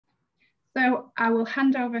So I will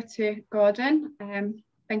hand over to Gordon.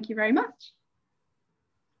 Thank you very much.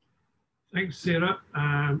 Thanks, Sarah.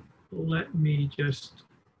 Let me just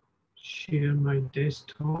share my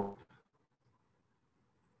desktop.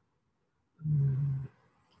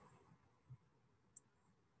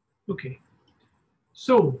 Okay,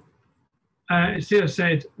 so as Sarah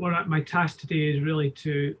said, my task today is really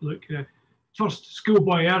to look at first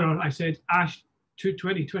schoolboy error. I said ASH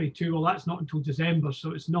 2022. Well, that's not until December,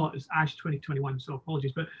 so it's ASH 2021. So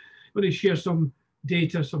apologies, but I'm going to share some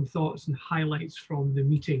data, some thoughts, and highlights from the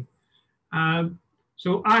meeting.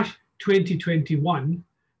 So ASH 2021,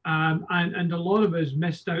 and a lot of us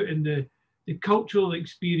missed out in the cultural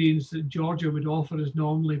experience that Georgia would offer us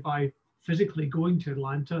normally by physically going to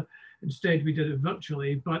Atlanta. Instead, we did it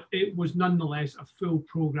virtually, but it was nonetheless a full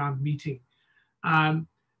program meeting. I'm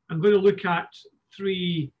going to look at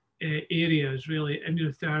three areas, really: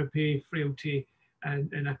 immunotherapy, frailty,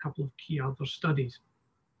 and a couple of key other studies.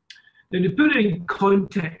 Now, to put it in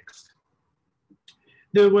context,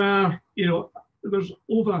 there were, there's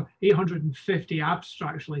over 850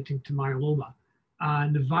 abstracts relating to myeloma,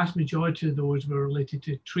 and the vast majority of those were related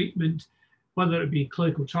to treatment, whether it be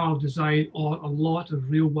clinical trial design or a lot of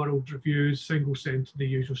real world reviews, single center, the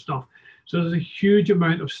usual stuff. So there's a huge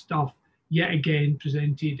amount of stuff yet again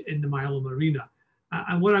presented in the myeloma arena.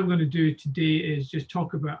 And what I'm going to do today is just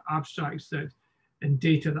talk about abstracts and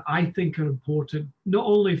data that I think are important, not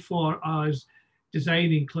only for us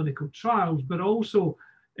designing clinical trials, but also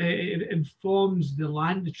it informs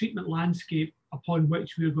the treatment landscape upon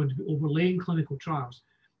which we're going to be overlaying clinical trials.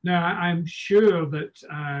 Now, I'm sure that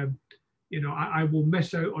I will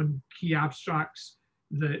miss out on key abstracts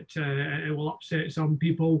that it will upset some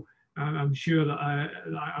people. I'm sure that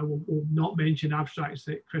I will not mention abstracts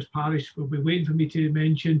that Chris Parrish will be waiting for me to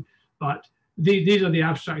mention, but these are the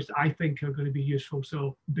abstracts that I think are going to be useful,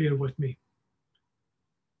 so bear with me.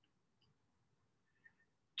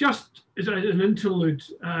 Just as an interlude,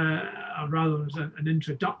 or rather as an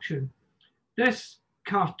introduction, this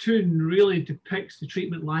cartoon really depicts the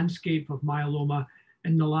treatment landscape of myeloma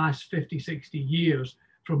in the last 50, 60 years,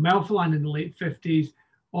 from Melphalan in the late 50s,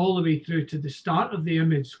 all the way through to the start of the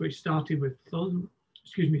image, which started with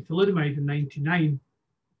thalidomide in 99.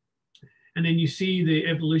 And then you see the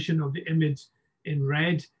evolution of the image in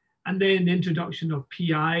red, and then the introduction of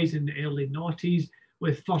PIs in the early noughties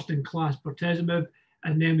with first-in-class bortezomib,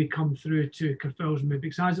 and then we come through to carfilzomib,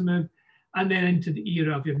 ixazomib, and then into the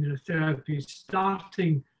era of immunotherapy,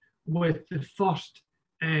 starting with the first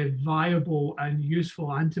viable and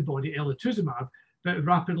useful antibody, elotuzumab, but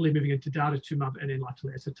rapidly moving into daratumumab and then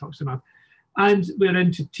latterly cetuximab. And we're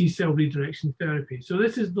into T-cell redirection therapy. So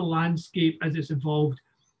this is the landscape as it's evolved.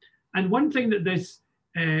 And one thing that this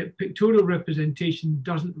pictorial representation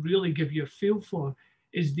doesn't really give you a feel for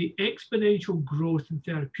is the exponential growth in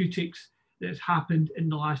therapeutics that's happened in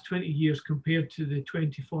the last 20 years compared to the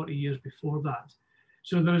 20, 40 years before that.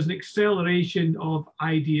 So there is an acceleration of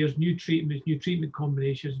ideas, new treatments, new treatment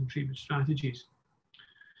combinations, and treatment strategies.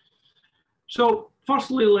 So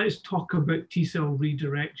firstly, let's talk about T-cell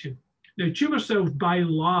redirection. Now, tumor cells by and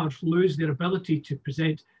large lose their ability to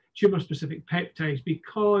present tumor-specific peptides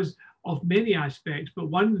because of many aspects, but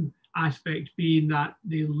one aspect being that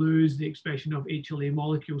they lose the expression of HLA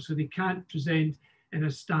molecules, so they can't present in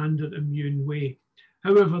a standard immune way.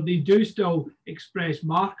 However, they do still express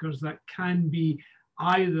markers that can be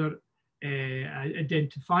either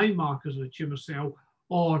identifying markers of the tumor cell,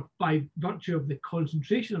 or by virtue of the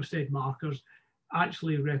concentration of said markers,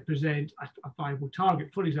 actually represent a viable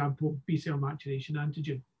target, for example, B-cell maturation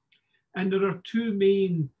antigen. And there are two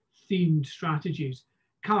main themed strategies: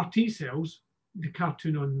 CAR T cells, the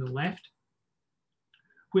cartoon on the left,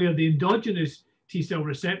 where the endogenous T-cell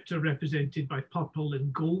receptor, represented by purple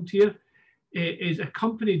and gold here, is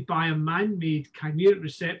accompanied by a man-made chimeric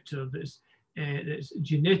receptor that's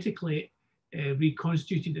genetically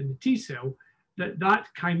reconstituted in the T-cell. That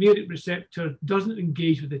chimeric receptor doesn't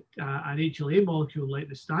engage with an HLA molecule like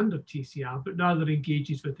the standard TCR, but rather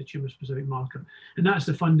engages with the tumor-specific marker. And that's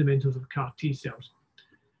the fundamentals of CAR T cells.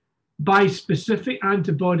 Bispecific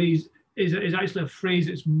antibodies is actually a phrase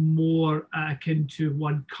that's more akin to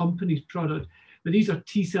one company's product, but these are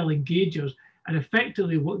T-cell engagers, and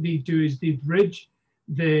effectively what they do is they bridge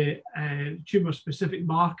the tumor-specific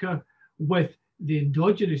marker with the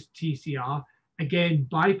endogenous TCR, again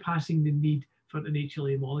bypassing the need for an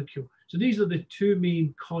HLA molecule. So these are the two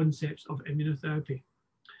main concepts of immunotherapy.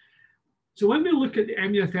 So when we look at the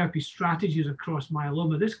immunotherapy strategies across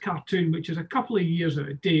myeloma, this cartoon, which is a couple of years out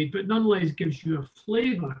of date, but nonetheless gives you a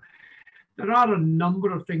flavor, there are a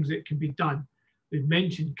number of things that can be done. We've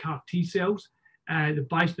mentioned CAR T cells. the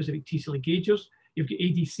bispecific T-cell engagers. You've got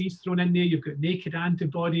ADCs thrown in there. You've got naked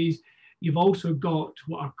antibodies. You've also got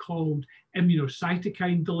what are called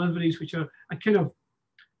immunocytokine deliveries, which are a kind of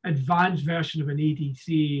advanced version of an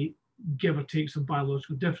ADC, give or take some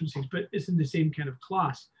biological differences, but it's in the same kind of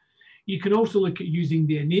class. You can also look at using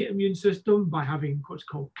the innate immune system by having what's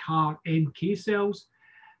called CAR-NK cells.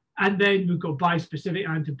 And then we've got bispecific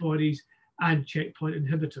antibodies and checkpoint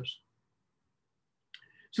inhibitors.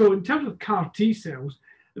 So in terms of CAR T cells,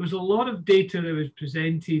 there was a lot of data that was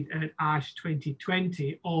presented at ASH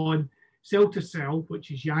 2020 on cell-to-cell,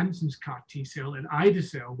 which is Janssen's CAR T cell, and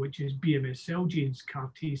ide-cel, which is BMS Celgene's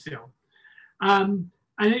CAR T cell. And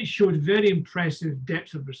it showed very impressive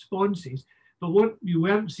depth of responses. But what you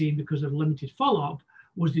weren't seeing, because of limited follow-up,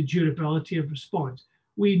 was the durability of response.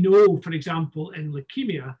 We know, for example, in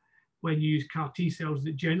leukemia, when you use CAR T cells,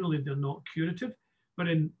 that generally they're not curative. But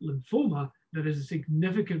in lymphoma, there is a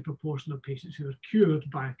significant proportion of patients who are cured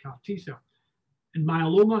by a CAR T cell. In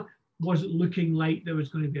myeloma, wasn't looking like there was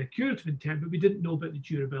going to be a curative intent, but we didn't know about the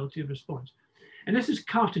durability of response. And this is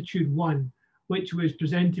CARTITUDE-1, which was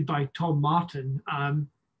presented by Tom Martin. And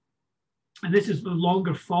this is the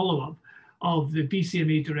longer follow-up of the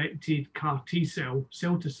BCMA-directed CAR T cell,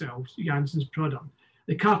 cell-to-cell, Janssen's product.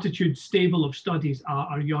 The CARTITUDE stable of studies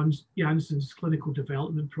are Janssen's clinical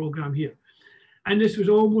development program here. And this was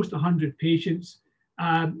almost 100 patients.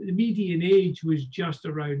 The median age was just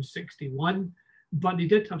around 61, but they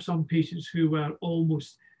did have some patients who were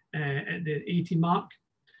almost at the 80 mark.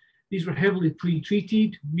 These were heavily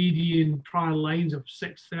pre-treated, median prior lines of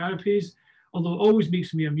 6 therapies, although it always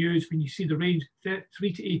makes me amused when you see the range 3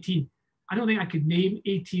 to 18. I don't think I could name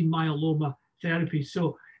 18 myeloma therapies,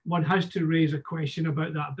 so one has to raise a question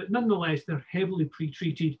about that. But nonetheless, they're heavily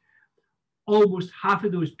pre-treated. Almost half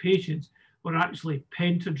of those patients were actually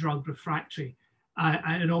pentadrug refractory,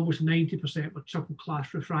 and almost 90% were triple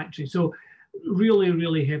class refractory. So really,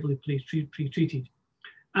 really heavily pre-treated.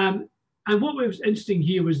 And what was interesting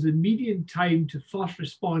here was the median time to first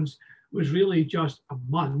response was really just a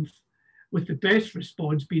month, with the best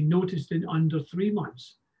response being noticed in under 3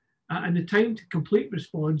 months. And the time to complete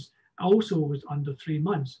response also was under 3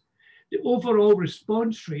 months. The overall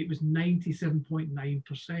response rate was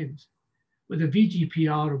 97.9%, with a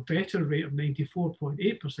VGPR or better rate of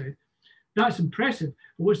 94.8%. That's impressive,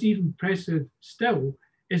 but what's even impressive still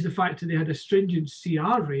is the fact that they had a stringent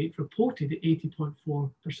CR rate reported at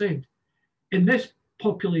 80.4%. In this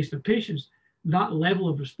population of patients, that level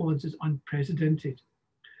of response is unprecedented.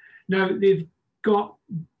 Now, they've got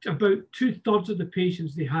about 2/3 of the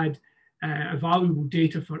patients, they had evaluable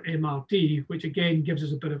data for MRD, which again gives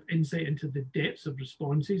us a bit of insight into the depths of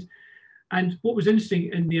responses. And what was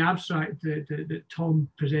interesting in the abstract that Tom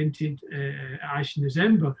presented ASH in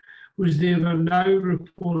December was they were now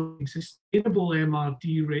reporting sustainable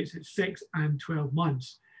MRD rates at 6 and 12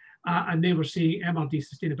 months. And they were seeing MRD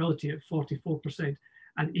sustainability at 44%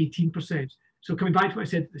 and 18%. So coming back to what I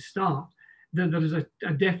said at the start, there is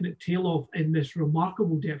a definite tail off in this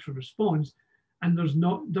remarkable depth of response, and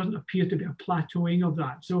doesn't appear to be a plateauing of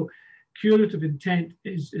that. So curative intent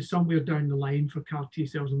is somewhere down the line for CAR T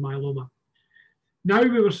cells and myeloma. Now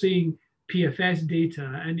we were seeing PFS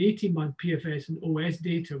data, and 18-month PFS and OS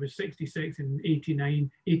data was 66 and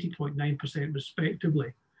 80.9%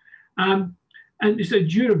 respectively. And it's a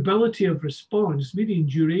durability of response, median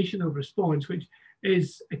duration of response, which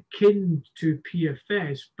is akin to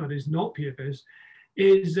PFS, but is not PFS,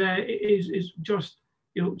 is just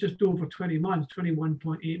over 20 months,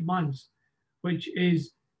 21.8 months, which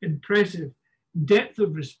is impressive depth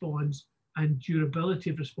of response and durability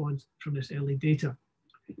of response from this early data.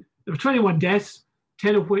 There were 21 deaths,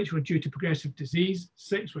 10 of which were due to progressive disease,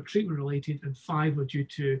 6 were treatment related, and 5 were due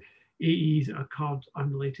to AEs that occurred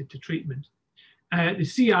unrelated to treatment. The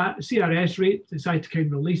CRS rate, the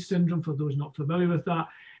cytokine release syndrome, for those not familiar with that,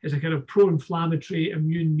 is a kind of pro-inflammatory,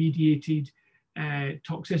 immune-mediated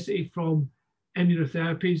toxicity from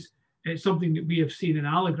immunotherapies. It's something that we have seen in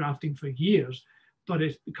allografting for years, but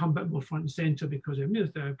it's become a bit more front and center because of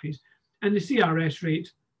immunotherapies. And the CRS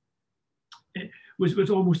rate was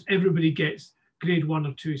almost everybody gets grade 1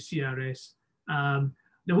 or 2 CRS.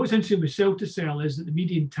 Now, what's interesting with cell-to-cell is that the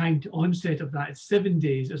median time to onset of that is 7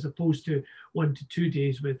 days, as opposed to 1 to 2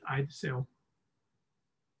 days with ide-cel.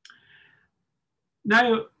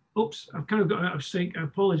 Now, oops, I've kind of got out of sync. I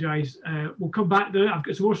apologize. We'll come back there. I've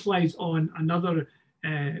got some more slides on another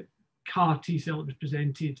CAR T cell that was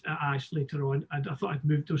presented at ASH later on, and I thought I'd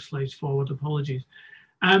move those slides forward. Apologies.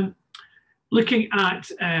 Looking at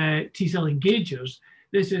T cell engagers,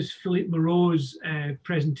 this is Philippe Moreau's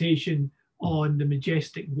presentation on the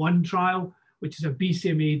Majestic-1 trial, which is a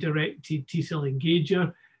BCMA-directed T-cell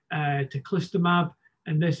engager, teclistamab,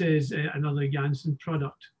 and this is another Janssen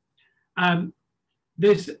product.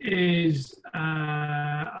 This is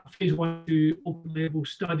a phase 1/2 open label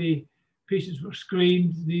study. Patients were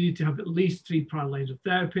screened. They needed to have at least 3 prior lines of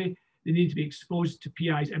therapy. They need to be exposed to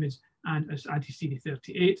PI's IMiDs and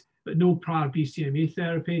anti-CD38, but no prior BCMA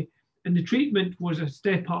therapy. And the treatment was a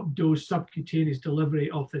step-up dose subcutaneous delivery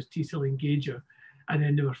of this T-cell engager, and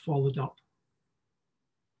then they were followed up.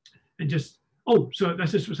 And just, oh, so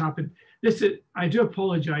this is what's happened. This is, I do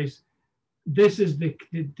apologize. This is the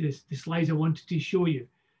slides I wanted to show you.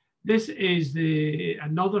 This is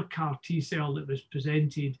another CAR T-cell that was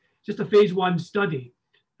presented, just a phase 1 study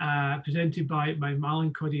presented by my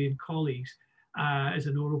Malincody colleagues as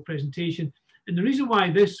an oral presentation. And the reason why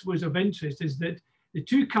this was of interest is that the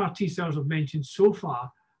 2 CAR T-cells I've mentioned so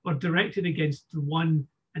far were directed against the one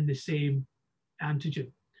and the same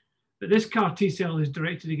antigen. But this CAR T-cell is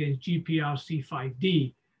directed against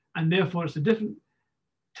GPRC5D, and therefore it's a different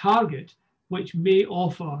target, which may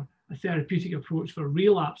offer a therapeutic approach for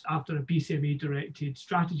relapse after a BCMA-directed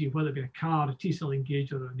strategy, whether it be a CAR, a T-cell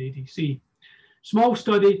engager, or an ADC. Small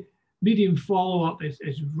study, median follow-up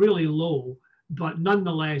is really low, but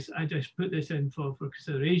nonetheless, I just put this in for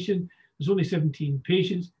consideration. There's only 17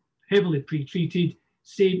 patients, heavily pre-treated,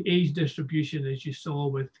 same age distribution as you saw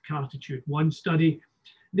with the CARTITUDE-1 study.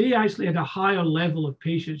 They actually had a higher level of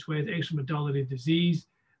patients with extramedullary disease,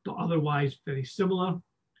 but otherwise very similar.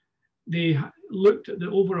 They looked at the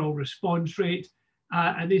overall response rate,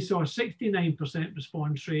 and they saw a 69%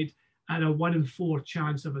 response rate and a 1 in 4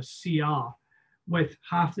 chance of a CR, with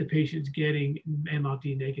half the patients getting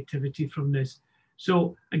MRD negativity from this.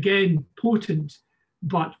 So again, potent,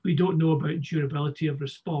 but we don't know about durability of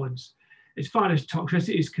response. As far as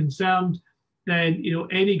toxicity is concerned, then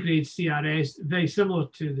any grade CRS, very similar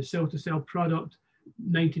to the cell-to-cell product,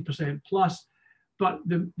 90% plus, but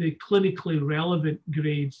the clinically relevant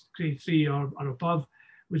grades, grade 3 or above,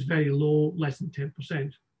 was very low, less than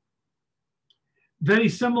 10%. Very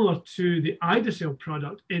similar to the ide-cel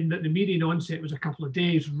product in that the median onset was a couple of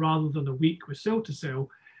days rather than a week with cell-to-cell,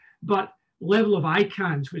 but level of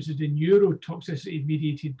ICANS, which is the neurotoxicity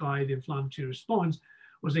mediated by the inflammatory response,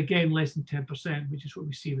 was again less than 10%, which is what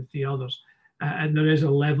we see with the others. And there is a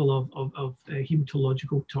level of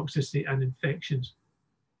hematological toxicity and infections.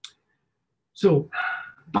 So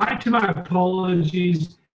back to my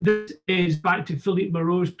apologies. This is back to Philippe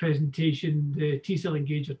Moreau's presentation, the T-cell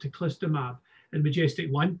engager teclistamab in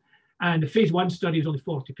Majestic-1. And the phase 1 study was only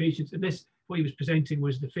 40 patients. And this, what he was presenting,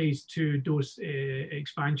 was the phase 2 dose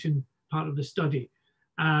expansion part of the study.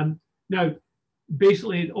 Now,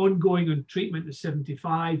 basically, ongoing on treatment is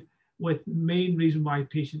 75, with the main reason why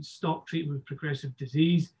patients stopped treatment with progressive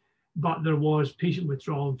disease, but there was patient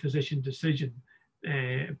withdrawal and physician decision,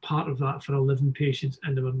 part of that for 11 patients,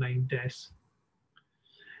 and there were 9 deaths.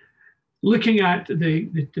 Looking at the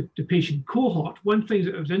patient cohort, one thing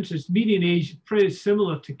that was interesting, median age pretty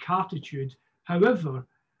similar to CARTITUDE. However,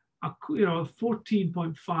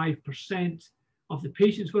 14.5% of the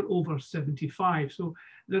patients were over 75. So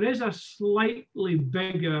there is a slightly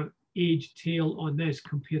bigger age tail on this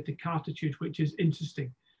compared to CARTITUDE, which is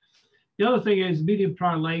interesting. The other thing is median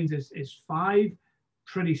prior lines is 5,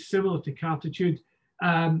 pretty similar to CARTITUDE.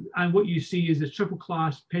 And what you see is the triple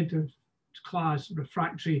class, penta-class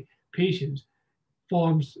refractory patients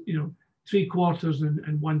forms 3/4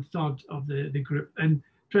 and 1/3 of the group. And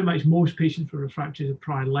pretty much most patients were refractory to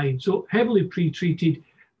prior line. So heavily pre-treated,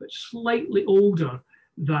 but slightly older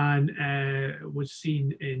than was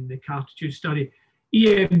seen in the CARTITUDE study.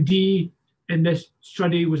 EMD in this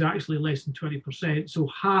study was actually less than 20%, so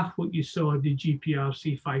half what you saw in the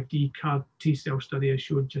GPRC5D CAR T-cell study I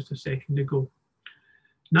showed just a second ago.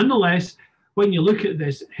 Nonetheless, when you look at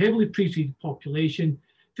this heavily pretreated population,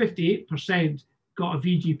 58% got a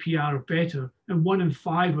VGPR or better, and 1 in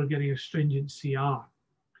 5 were getting a stringent CR.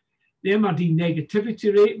 The MRD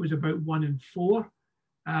negativity rate was about 1 in 4,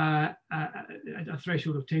 at a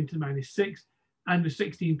threshold of 10 to the minus 6, and was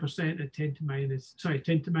 16% at 10 to minus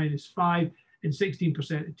 5, and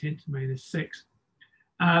 16% at 10 to minus 6.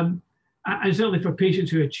 And certainly for patients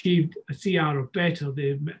who achieved a CR or better,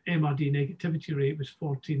 the MRD negativity rate was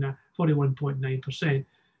 41.9%.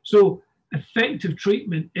 So effective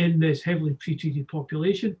treatment in this heavily pretreated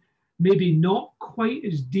population, maybe not quite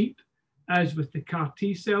as deep as with the CAR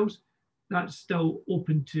T cells. That's still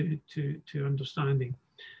open to understanding.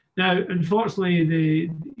 Now, unfortunately, the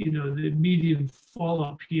median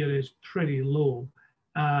follow-up here is pretty low,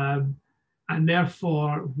 and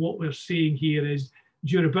therefore what we're seeing here is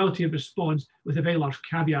durability of response with a very large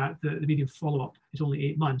caveat that the median follow-up is only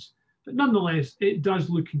 8 months. But nonetheless, it does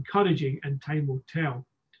look encouraging, and time will tell.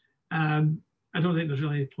 I don't think there's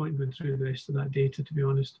really any point going through the rest of that data, to be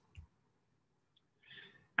honest.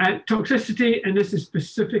 Toxicity, and this is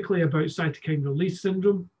specifically about cytokine release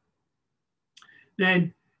syndrome.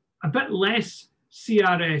 Then a bit less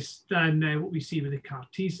CRS than what we see with the CAR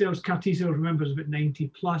T cells. CAR T cells, remember, is about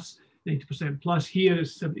 90% plus. Here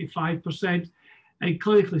is 75%. And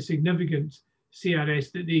clinically significant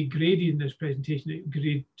CRS that they graded in this presentation at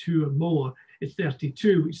grade 2 or more is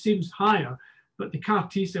 32, which seems higher, but the CAR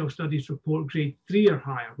T cell studies report grade 3 or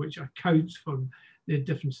higher, which accounts for the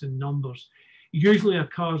difference in numbers. It usually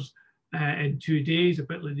occurs in 2 days, a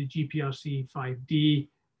bit like the GPRC5D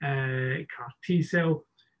CAR T cell.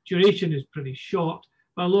 Duration is pretty short,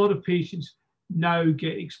 but a lot of patients now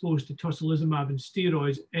get exposed to tocilizumab and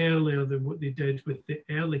steroids earlier than what they did with the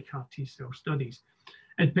early CAR T cell studies.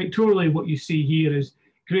 And pictorially, what you see here is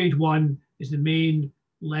grade 1 is the main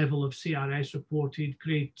level of CRS reported,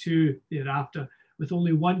 grade 2 thereafter, with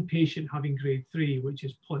only one patient having grade 3, which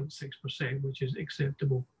is 0.6%, which is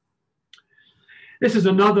acceptable. This is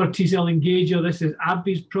another T-cell engager. This is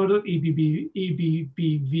AbbVie's product,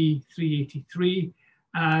 ABBV383.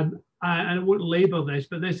 And I won't label this,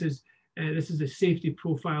 but this is a safety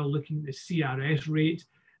profile looking at the CRS rate,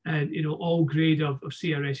 and all grade of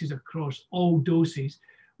CRSs across all doses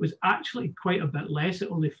was actually quite a bit less at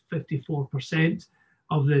only 54%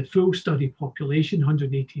 of the full study population,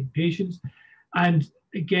 118 patients. And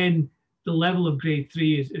again, the level of grade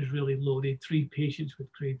 3 is really low. They had 3 patients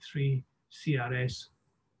with grade 3 CRS.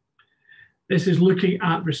 This is looking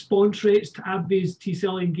at response rates to AbbVie's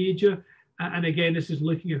T-cell engager. And again, this is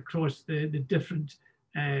looking across the different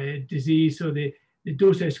disease. So the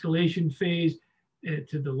dose escalation phase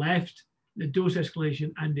to the left, the dose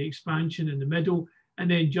escalation and the expansion in the middle. And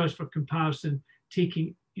then just for comparison,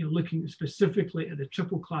 looking specifically at the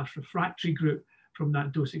triple class refractory group from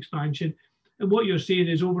that dose expansion. And what you're seeing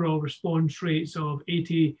is overall response rates of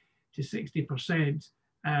 80 to 60%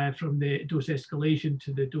 from the dose escalation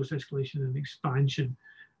to the dose escalation and expansion.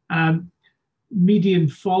 Median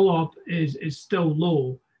follow-up is still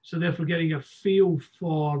low, so therefore getting a feel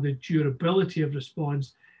for the durability of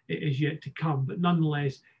response is yet to come, but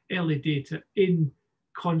nonetheless, early data in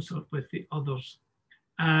concert with the others.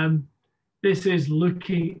 This is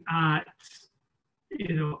looking at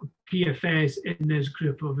PFS in this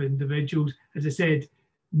group of individuals. As I said,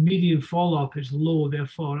 median follow-up is low,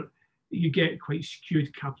 therefore you get quite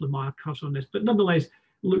skewed Kaplan-Meier curves on this, but nonetheless, it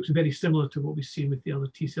looks very similar to what we've seen with the other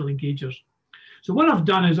T-cell engagers. So what I've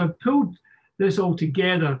done is I've pulled this all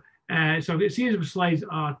together. So I've got a series of slides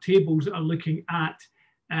are tables that are looking at,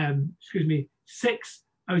 6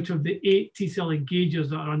 out of the 8 T-cell engagers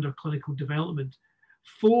that are under clinical development.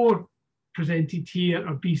 4 presented here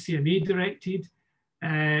are BCMA directed.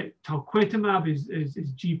 Talquetamab is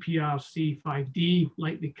GPRC5D,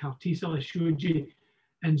 like the CAR T-cell I showed you.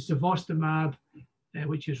 And cevostamab,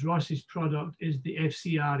 which is Ross's product, is the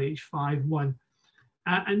FCRH5 one.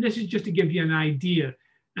 And this is just to give you an idea.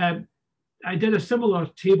 I did a similar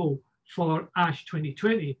table for ASH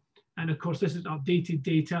 2020. And of course, this is updated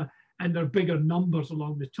data and there are bigger numbers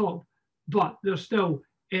along the top, but they're still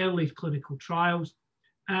early clinical trials.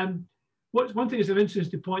 One thing that's of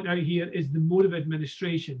interest to point out here is the mode of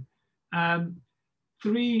administration.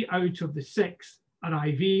 3 out of the 6 are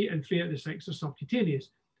IV and 3 out of the 6 are subcutaneous.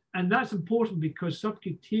 And that's important because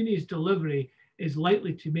subcutaneous delivery is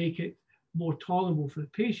likely to make it more tolerable for the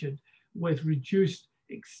patient with reduced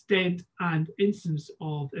extent and incidence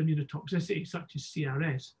of immunotoxicity such as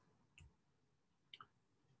CRS.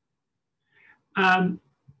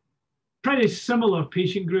 Pretty similar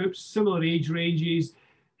patient groups, similar age ranges,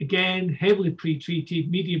 again, heavily pre-treated,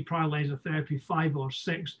 median prior lines of therapy 5 or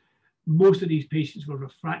 6. Most of these patients were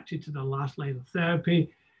refractory to their last line of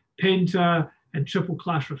therapy, penta and triple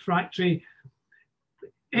class refractory.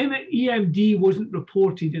 EMD wasn't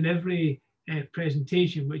reported in every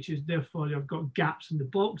presentation, which is therefore you've got gaps in the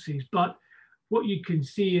boxes. But what you can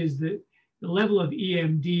see is that the level of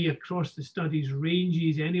EMD across the studies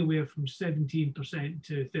ranges anywhere from 17%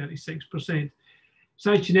 to 36%.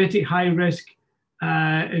 Cytogenetic high risk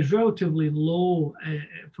is relatively low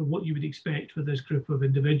for what you would expect for this group of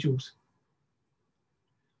individuals.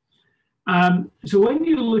 So when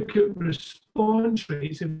you look at response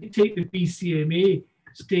rates, if you take the BCMA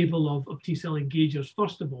stable of T-cell engagers,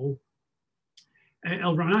 first of all,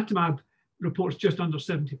 elranatamab reports just under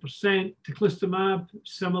 70%, teclistamab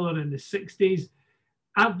similar in the 60s.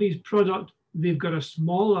 AbbVie's product, they've got a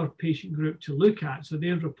smaller patient group to look at, so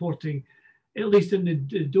they're reporting, at least in the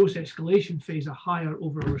dose escalation phase, a higher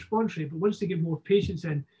overall response rate. But once they get more patients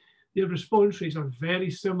in, their response rates are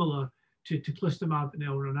very similar to teclistamab and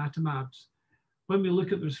elranatamabs. When we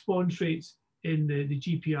look at the response rates in the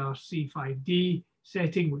GPRC5D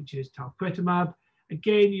setting, which is talquetamab,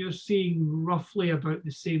 again, you're seeing roughly about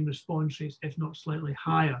the same response rates, if not slightly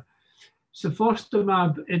higher.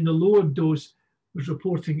 Cifostamab in the lower dose was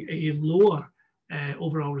reporting a lower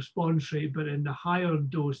overall response rate, but in the higher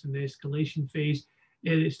dose in the escalation phase,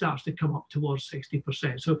 it starts to come up towards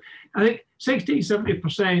 60%. So I think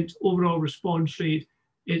 60-70% overall response rate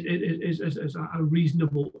is a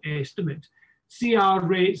reasonable estimate. CR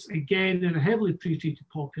rates, again, in a heavily pretreated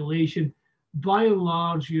population, by and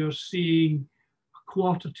large, you're seeing a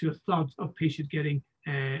quarter to a third of patients getting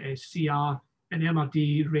a CR, and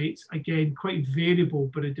MRD rates, again, quite variable,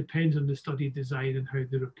 but it depends on the study design and how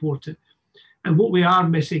they report it. And what we are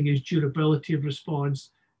missing is durability of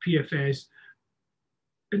response, PFS,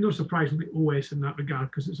 and not surprisingly OS in that regard,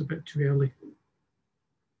 because it's a bit too early.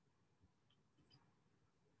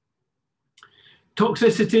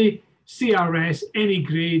 Toxicity, CRS, any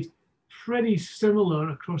grade, pretty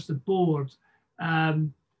similar across the board.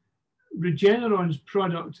 Regeneron's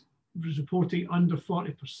product was reporting under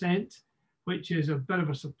 40%, which is a bit of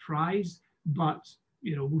a surprise, but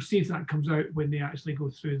we'll see if that comes out when they actually go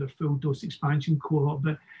through their full dose expansion cohort.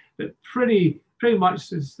 But pretty much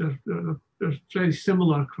they're very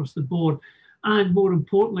similar across the board. And more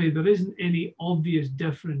importantly, there isn't any obvious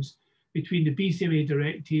difference between the BCMA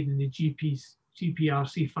directed and the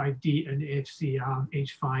GPRC5D and the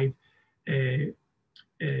FcRH5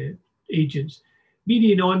 agents.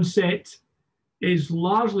 Median onset is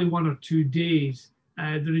largely 1 or 2 days.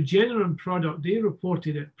 The Regeneron product, they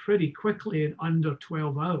reported it pretty quickly in under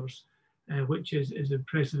 12 hours, which is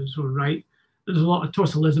impressive in its own right. There's a lot of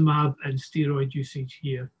tocilizumab and steroid usage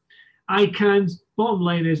here. ICANS, bottom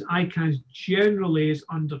line is ICANS generally is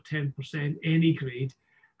under 10% any grade,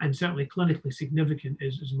 and certainly clinically significant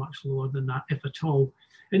is much lower than that, if at all.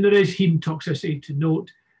 And there is heme toxicity to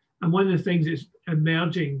note. And one of the things that's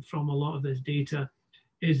emerging from a lot of this data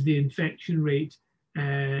is the infection rate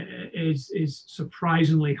is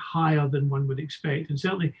surprisingly higher than one would expect, and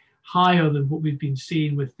certainly higher than what we've been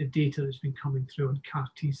seeing with the data that's been coming through on CAR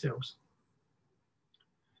T cells.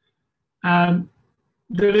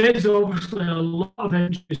 There is obviously a lot of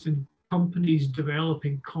interest in companies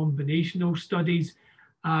developing combinational studies,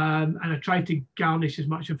 and I tried to garnish as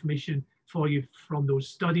much information for you from those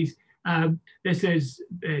studies. This is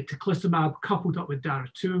teclistamab coupled up with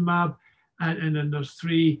daratumumab, and then there's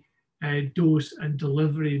 3 dose and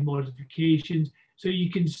delivery modifications. So you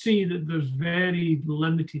can see that there's very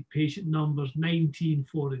limited patient numbers, 19,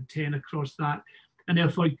 4, and 10 across that. And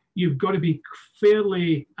therefore, you've got to be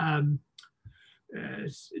fairly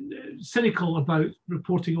cynical about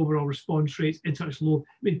reporting overall response rates in such low.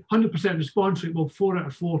 I mean, 100% response rate, well, 4 out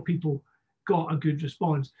of 4 people got a good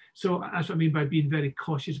response. So that's what I mean by being very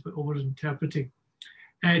cautious about over-interpreting.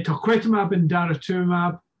 Talquetamab and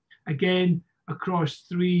daratumumab, again, across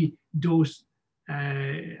 3 dose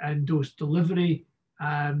and dose delivery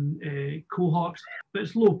cohorts, but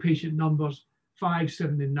it's low patient numbers, 5,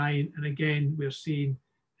 7, and 9. And again, we're seeing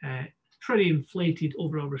pretty inflated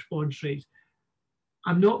overall response rates.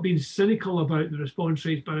 I'm not being cynical about the response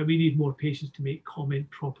rates, but we need more patients to make comment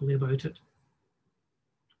properly about it.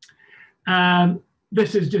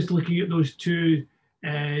 This is just looking at those 2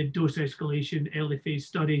 dose escalation early phase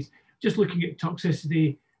studies, just looking at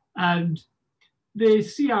toxicity, and the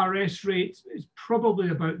CRS rate is probably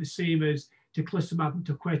about the same as teclistamab and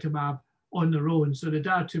talquetamab on their own. So the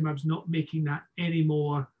daratumumab's not making that any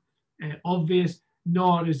more obvious,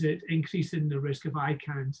 nor is it increasing the risk of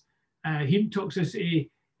ICANS. Heme toxicity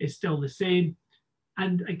is still the same.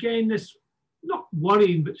 And again, this not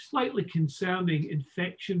worrying, but slightly concerning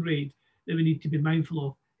infection rate that we need to be mindful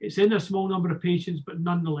of. It's in a small number of patients, but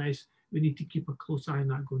nonetheless, we need to keep a close eye on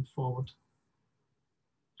that going forward.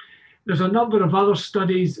 There's a number of other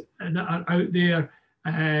studies that are out there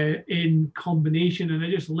in combination, and I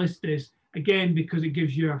just list this again because it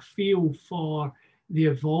gives you a feel for the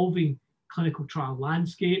evolving clinical trial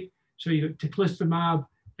landscape. So you've got teclistamab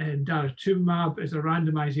and daratumumab as a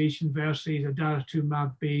randomization versus a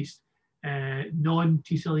daratumumab-based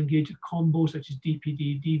non-T-cell engager combo such as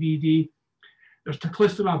DPD, DVD. There's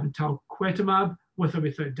teclistamab and talquetamab with or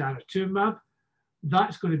without daratumumab.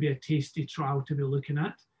 That's going to be a tasty trial to be looking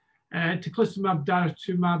at. Teclistamab,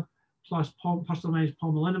 daratumumab plus personalized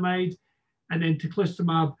pomalidomide, and then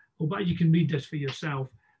teclistamab, well, but you can read this for yourself.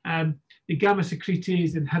 The gamma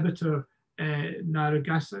secretase inhibitor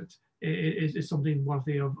nirogacestat is something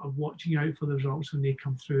worthy of watching out for the results when they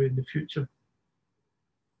come through in the future.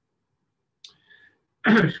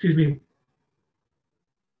 Excuse me.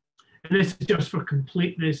 And this is just for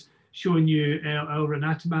completeness. showing you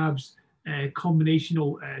elranatamab's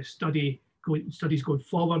combinational studies going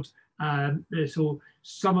forward. So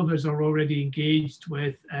some of us are already engaged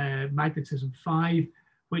with magnetism 5,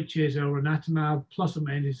 which is elranatamab plus or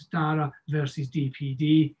minus dara versus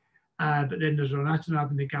DPD. But then there's elranatamab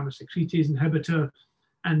and the gamma secretase inhibitor,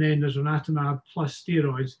 and then there's elranatamab plus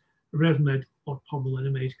steroids, Revlimid or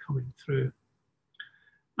pomalidomide coming through.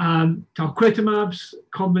 Talquetamab's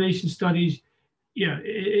combination studies, yeah,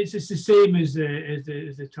 it's the same as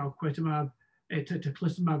the talquetamab,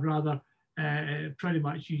 teclistamab rather. Pretty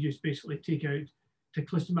much you just basically take out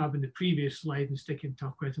teclistamab in the previous slide and stick in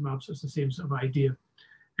talquetamab, so it's the same sort of idea.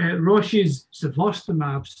 Roche's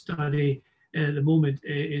cevostamab study at the moment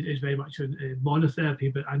is very much a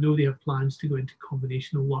monotherapy, but I know they have plans to go into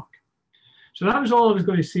combinational work. So that was all I was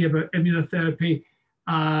going to say about immunotherapy.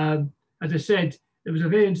 As I said, there was a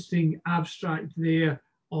very interesting abstract there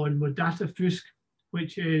on modafinil,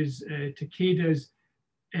 which is Takeda's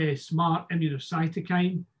smart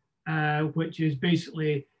immunocytokine, which is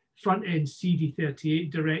basically front-end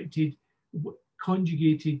CD38 directed,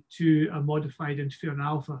 conjugated to a modified interferon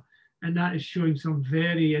alpha. And that is showing some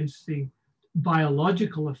very interesting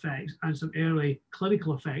biological effects and some early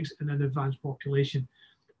clinical effects in an advanced population.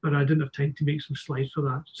 But I didn't have time to make some slides for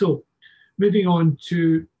that. So moving on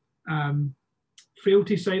to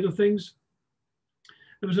frailty side of things.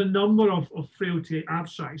 There was a number of frailty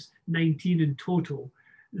abstracts, 19 in total,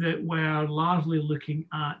 that were largely looking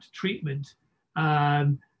at treatment.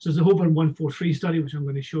 So there's the HOVR 143 study, which I'm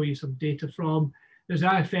going to show you some data from. There's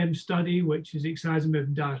IFM study, which is ixazomib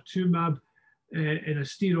and daratumumab in a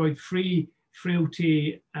steroid-free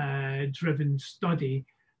frailty-driven study.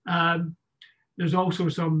 There's also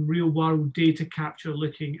some real-world data capture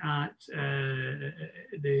looking at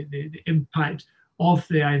the impact of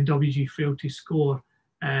the IMWG frailty score,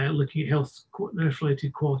 looking at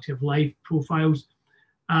health-related quality of life profiles.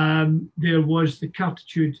 There was the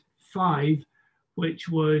CARTitude-5, which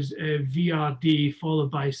was VRD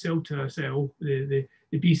followed by cilta-cel, the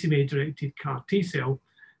BCMA-directed CAR T-cell,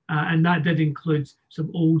 and that did include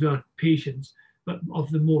some older patients, but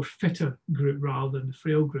of the more fitter group rather than the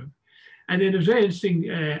frail group. And then there's very interesting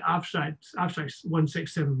abstract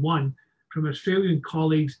 1671 from Australian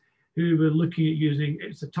colleagues who were looking at using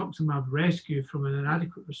cetuximab rescue from an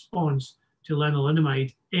inadequate response to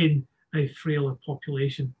lenalidomide in a frailer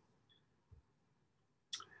population.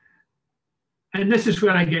 And this is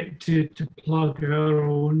where I get to plug our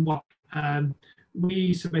own work.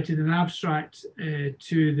 We submitted an abstract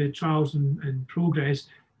to the Trials in Progress,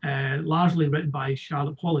 largely written by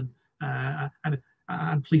Charlotte Holland. And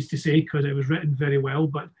I'm pleased to say, because it was written very well,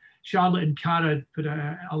 but Charlotte and Cara put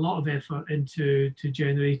a lot of effort into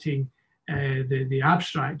generating the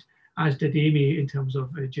abstract, as did Amy in terms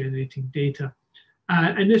of generating data.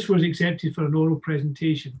 And this was accepted for an oral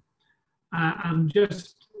presentation. I'm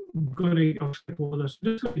just going to go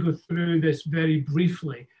through this very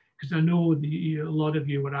briefly, because I know a lot of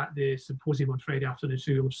you were at the symposium on Friday afternoon,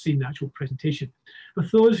 so you'll have seen the actual presentation. For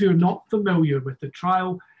those who are not familiar with the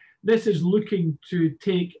trial, this is looking to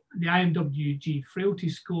take the IMWG frailty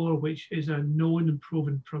score, which is a known and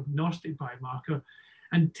proven prognostic biomarker,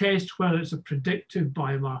 and test whether it's a predictive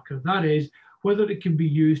biomarker. That is, whether it can be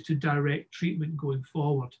used to direct treatment going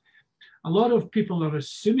forward. A lot of people are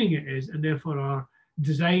assuming it is, and therefore are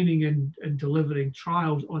designing and delivering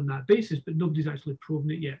trials on that basis, but nobody's actually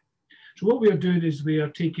proven it yet. So what we are doing is we are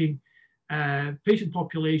taking patient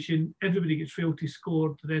population, everybody gets frailty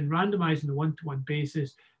scored, then randomizing a one-to-one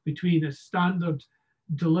basis between a standard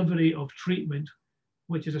delivery of treatment,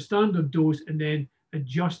 which is a standard dose, and then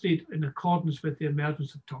adjusted in accordance with the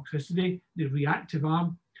emergence of toxicity, the reactive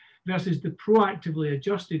arm, versus the proactively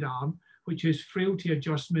adjusted arm, which is frailty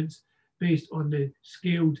adjustments based on the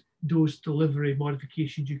scaled dose delivery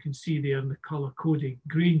modifications you can see there in the color coding: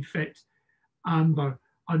 green fit, amber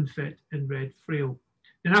unfit, and red frail.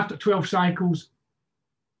 Then after 12 cycles,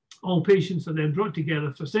 all patients are then brought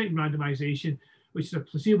together for a second randomization, which is a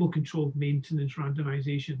placebo-controlled maintenance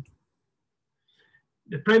randomization.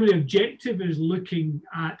 The primary objective is looking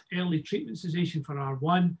at early treatment cessation for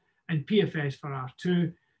R1 and PFS for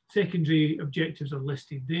R2. Secondary objectives are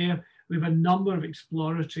listed there. We have a number of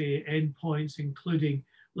exploratory endpoints, including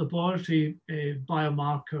laboratory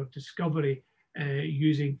biomarker discovery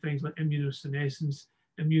using things like immunosenescence,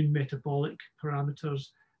 immune metabolic parameters,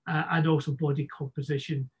 and also body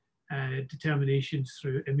composition determinations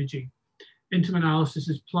through imaging. Interim analysis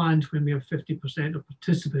is planned when we have 50% of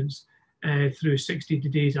participants through 60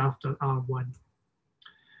 days after R1.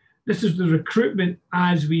 This is the recruitment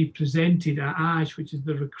as we presented at ASH, which is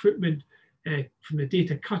the recruitment from the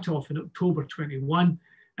data cutoff in October 21.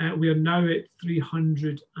 We are now at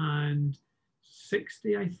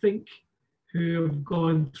 360, I think, who have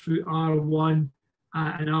gone through R1,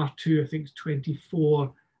 and R2, I think, is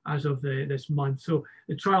 24 as of this month. So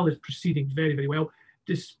the trial is proceeding very, very well,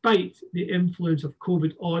 despite the influence of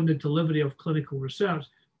COVID on the delivery of clinical research.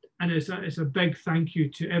 And it's a big thank you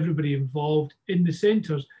to everybody involved in the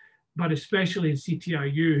centres, but especially in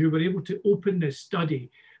CTIU, who were able to open this study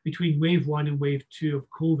between wave 1 and wave 2 of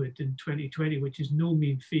COVID in 2020, which is no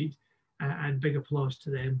mean feat, and big applause to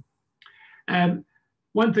them.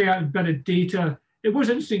 One thing, a bit of data, it was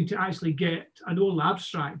interesting to actually get an oral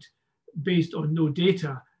abstract based on no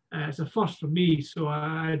data. It's a first for me, so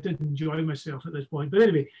I did enjoy myself at this point. But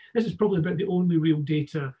anyway, this is probably about the only real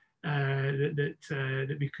data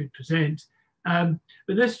that we could present. But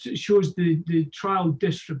this shows the trial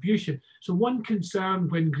distribution. So one concern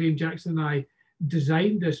when Graham Jackson and I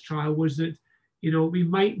designed this trial was that, you know, we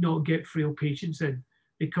might not get frail patients in,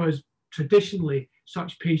 because traditionally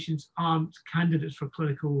such patients aren't candidates for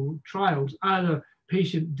clinical trials, either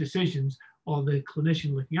patient decisions or the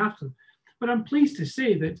clinician looking after them. But I'm pleased to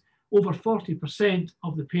say that over 40%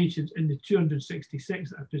 of the patients in the 266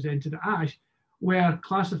 that I presented at ASH were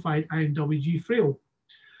classified IMWG frail.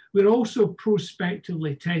 We're also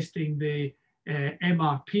prospectively testing the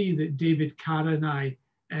MRP that David, Cara and I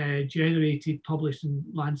generated, published in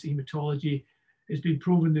Lancet Hematology. It's been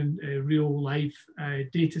proven in real life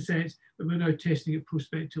data sets, but we're now testing it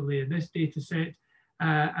prospectively in this data set.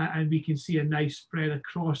 And we can see a nice spread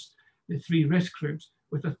across the 3 risk groups,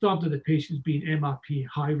 with a third of the patients being MRP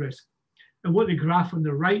high risk. And what the graph on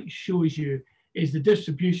the right shows you is the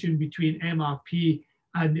distribution between MRP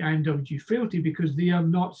and the IMWG frailty, because they are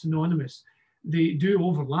not synonymous. They do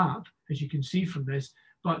overlap, as you can see from this,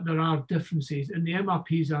 but there are differences, and the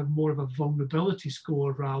MRPs are more of a vulnerability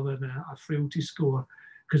score rather than a frailty score,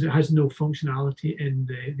 because it has no functionality in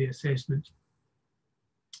the assessment.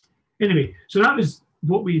 Anyway, so that was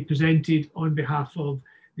what we presented on behalf of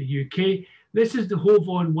the UK. This is the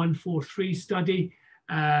HOVON 143 study,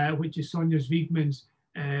 which is Sonja Zwiegmann's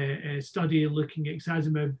study looking at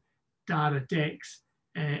ixazomib, DARA, DEX,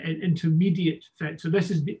 and intermediate fit. So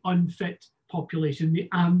this is the unfit population, the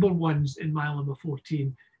amber ones in myeloma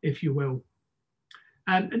 14, if you will.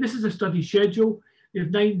 And this is a study schedule. We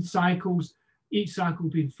have 9 cycles, each cycle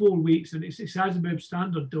being 4 weeks, and it's ixazomib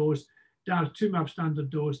standard dose, daratumumab standard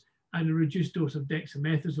dose, and a reduced dose of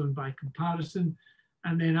dexamethasone by comparison.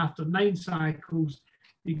 And then after 9 cycles,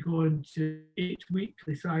 we go into 8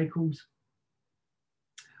 weekly cycles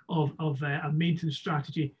of a maintenance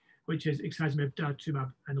strategy, which is ixazomib,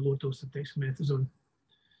 daratumumab, and a low dose of dexamethasone.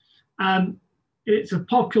 It's a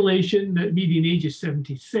population that median age is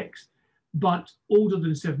 76, but older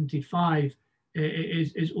than 75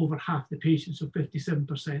 is over half the patients, so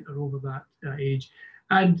 57% are over that age.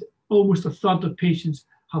 And almost a third of patients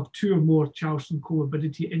have 2 or more Charleston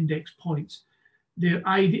comorbidity index points. Their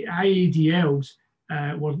IADLs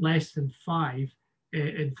were less than 5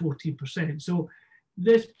 in 14%. So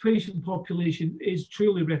this patient population is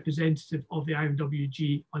truly representative of the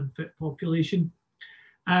IMWG unfit population.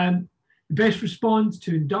 Best response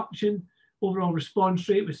to induction, overall response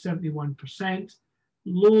rate was 71%,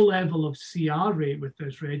 low level of CR rate with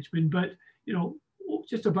this regimen, but you know,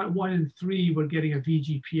 just about 1 in 3 were getting a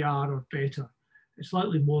VGPR or better. It's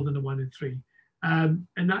slightly more than a 1 in 3. And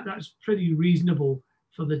that's pretty reasonable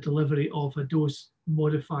for the delivery of a dose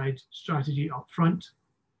modified strategy up front.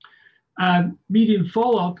 Median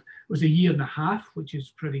follow-up was 1.5 years, which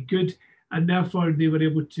is pretty good. And therefore they were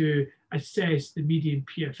able to assess the median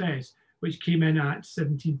PFS, which came in at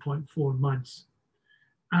 17.4 months.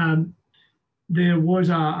 There was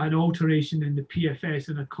an alteration in the PFS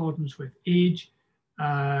in accordance with age.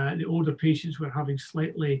 The older patients were having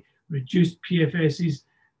slightly reduced PFSs,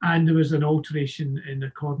 and there was an alteration in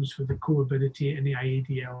accordance with the comorbidity in the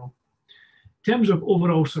IADL. In terms of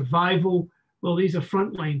overall survival, well, these are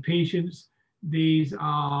frontline patients. These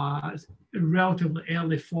are relatively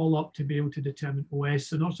early follow-up to be able to determine OS.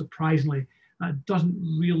 So not surprisingly, that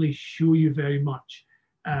doesn't really show you very much,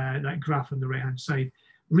 that graph on the right-hand side.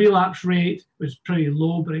 Relapse rate was pretty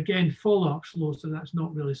low, but again, follow-up's low, so that's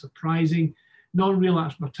not really surprising.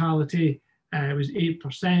 Non-relapse mortality was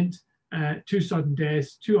 8%, 2 sudden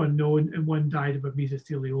deaths, 2 unknown, and 1 died of a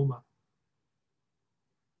mesothelioma.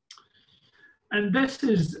 And this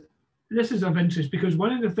is of interest because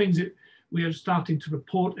one of the things that we are starting to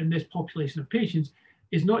report in this population of patients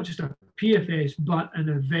is not just a PFS, but an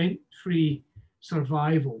event-free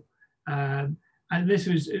survival. And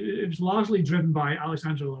it was largely driven by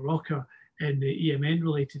Alessandra LaRocca in the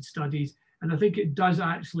EMN-related studies. And I think it does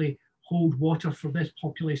actually hold water for this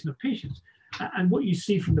population of patients. And what you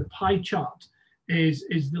see from the pie chart is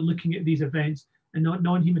looking at these events and not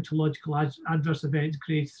non-hematological adverse events,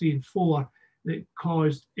 grades 3 and 4, that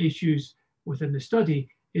caused issues within the study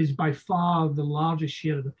is by far the largest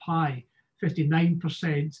share of the pie.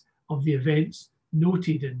 59% of the events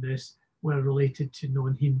noted in this were related to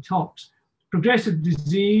non-heme tox. Progressive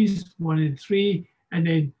disease, 1 in 3, and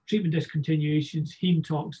then treatment discontinuations, heme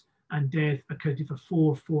tox, and death accounted for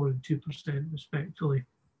 4, 4, and 2% respectively.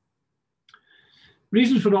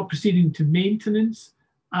 Reasons for not proceeding to maintenance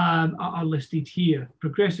are listed here.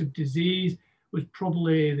 Progressive disease was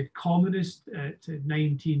probably the commonest at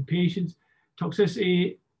 19 patients.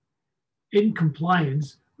 Toxicity in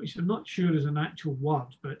compliance, which I'm not sure is an actual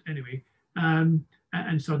word, but anyway, and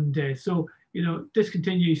sudden death. So, you know,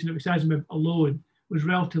 discontinuation of ixazomib alone was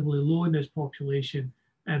relatively low in this population,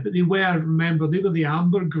 but they were, remember, they were the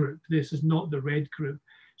amber group. This is not the red group.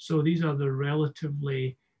 So these are the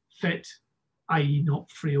relatively fit, i.e. not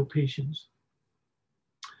frail patients.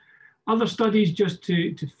 Other studies, just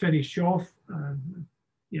to finish off,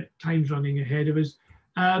 yeah, time's running ahead of us.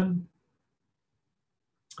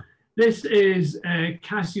 This is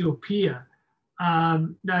Cassiopeia.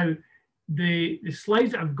 Now, the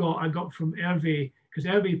slides that I got from Hervé, because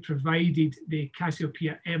Hervé provided the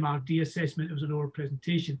Cassiopeia MRD assessment. It was an oral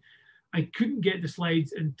presentation. I couldn't get the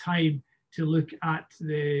slides in time to look at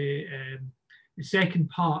the second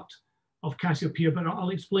part of Cassiopeia, but I'll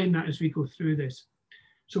explain that as we go through this.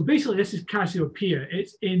 So basically, this is Cassiopeia.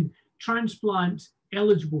 It's in transplant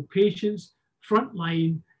eligible patients,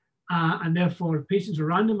 frontline, and therefore patients are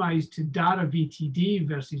randomized to DARA VTD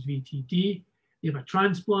versus VTD. They have a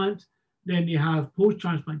transplant, then they have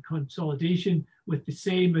post-transplant consolidation with the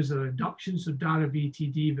same as their induction, so DARA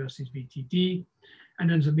VTD versus VTD, and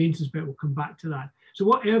then the maintenance bit, we'll come back to that. So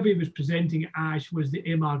what Hervé was presenting at ASH was the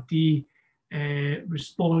MRD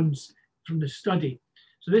response from the study.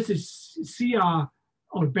 So this is CR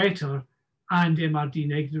or better and MRD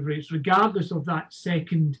negative rates, regardless of that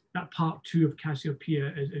part 2 of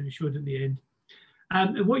Cassiopeia, as we showed at the end.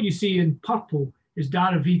 And what you see in purple is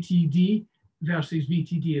DARA VTD versus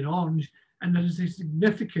VTD in orange, and there is a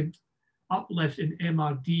significant uplift in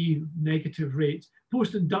MRD negative rates.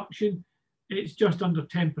 Post-induction, it's just under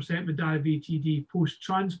 10% with DARA VTD.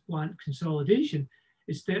 Post-transplant consolidation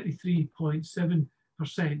is 33.7%.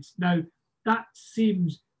 Now, that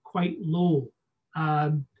seems quite low.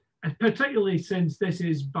 And particularly since this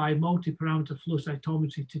is by multi-parameter flow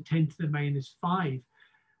cytometry to 10 to the minus 5. I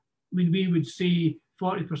mean, we would see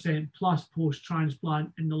 40% plus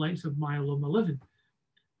post-transplant in the likes of myeloma 11.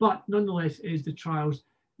 But nonetheless, is the trials,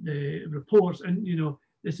 the reports, and you know,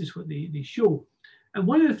 this is what they show. And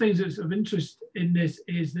one of the things that's of interest in this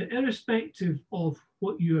is that irrespective of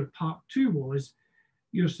what your part 2 was,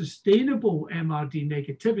 your sustainable MRD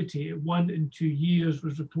negativity at 1 and 2 years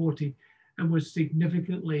was reported and was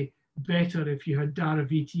significantly better if you had DARA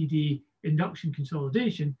VTD induction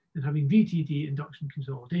consolidation than having VTD induction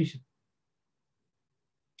consolidation.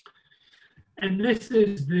 And this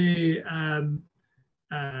is the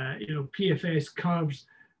PFS curves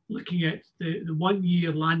looking at the 1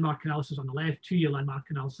 year landmark analysis on the left, 2 year landmark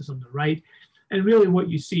analysis on the right. And really what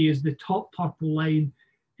you see is the top purple line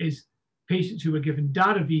is patients who were given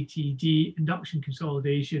DARA VTD induction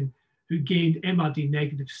consolidation who gained MRD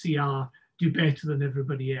negative CR do better than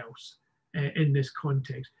everybody else in this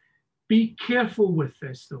context. Be careful with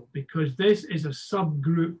this though, because this is a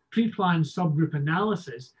subgroup, pre-planned subgroup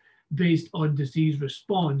analysis based on disease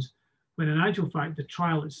response, when in actual fact the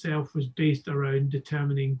trial itself was based around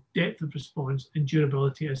determining depth of response and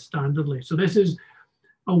durability as standardly. So this is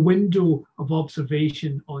a window of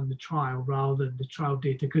observation on the trial rather than the trial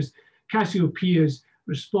data, because Cassiopeia's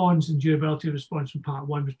response and durability of response from part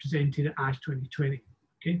 1 was presented at ASH 2020.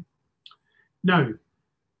 Okay. Now,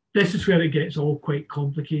 this is where it gets all quite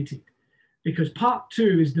complicated, because part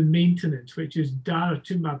 2 is the maintenance, which is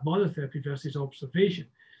daratumumab monotherapy versus observation.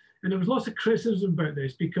 And there was lots of criticism about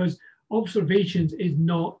this because observations is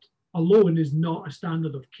not alone is not a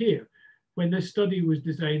standard of care. When this study was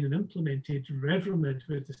designed and implemented, Revlimid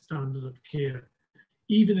was the standard of care.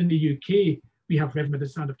 Even in the UK, we have Revlimid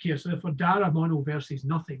as standard of care. So therefore, DARA mono versus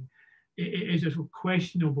nothing is of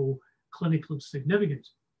questionable clinical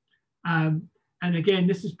significance. And again,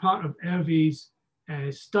 this is part of Hervé's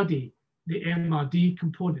study, the MRD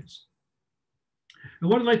components. And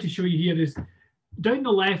what I'd like to show you here is, down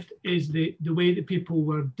the left is the way that people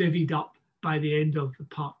were divvied up by the end of the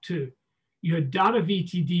part 2. You had DARA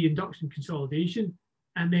VTD induction consolidation,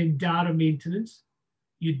 and then DARA maintenance.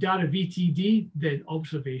 You had DARA VTD, then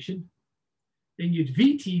observation. Then you'd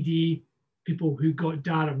VTD, people who got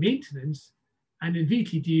DARA maintenance, and in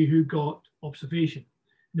VTD who got observation.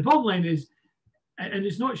 And the bottom line is, and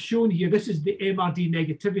it's not shown here, this is the MRD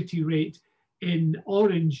negativity rate. In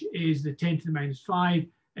orange is the 10 to the minus 5,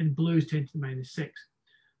 and blue is 10 to the minus 6.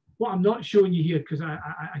 What I'm not showing you here, because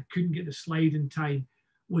I couldn't get the slide in time,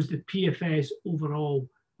 was the PFS overall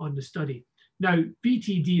on the study. Now,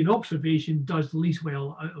 VTD and observation does least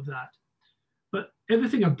well out of that. But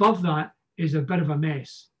everything above that is a bit of a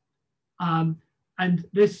mess. And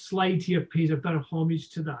this slide here pays a bit of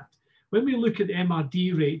homage to that. When we look at the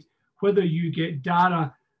MRD rate, whether you get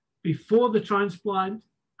DARA before the transplant,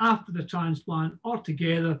 after the transplant, or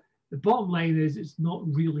together, the bottom line is it's not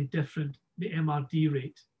really different, the MRD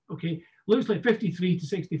rate. Okay, looks like 53 to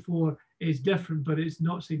 64 is different, but it's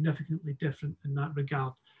not significantly different in that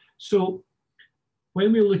regard. So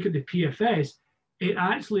when we look at the PFS, it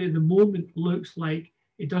actually at the moment looks like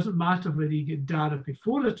it doesn't matter whether you get DARA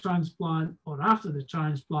before the transplant or after the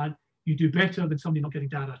transplant, you do better than somebody not getting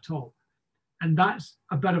DARA at all. And that's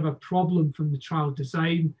a bit of a problem from the trial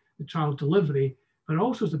design, the trial delivery, but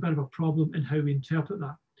also it's a bit of a problem in how we interpret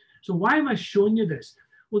that. So why am I showing you this?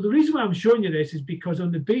 Well, the reason why I'm showing you this is because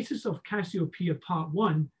on the basis of Cassiopeia Part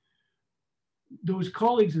 1, those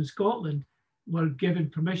colleagues in Scotland were given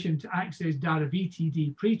permission to access DARA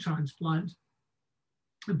VTD pre-transplant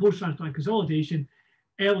and post-transplant consolidation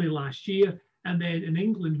early last year. And then in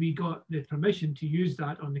England, we got the permission to use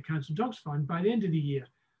that on the Cancer Drugs Fund by the end of the year.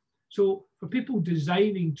 So for people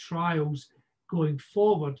designing trials going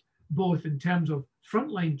forward, both in terms of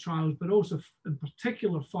frontline trials, but also in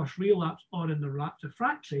particular first relapse or in the relapse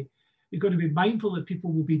refractory, you've got to be mindful that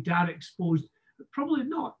people will be DARA exposed, but probably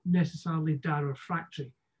not necessarily DARA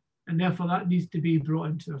refractory. And therefore that needs to be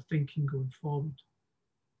brought into our thinking going forward.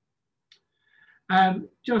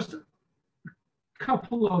 Just a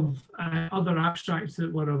couple of other abstracts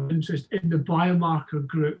that were of interest in the biomarker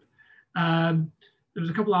group. There was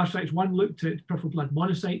a couple of abstracts. One looked at peripheral blood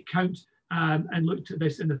monocyte count and looked at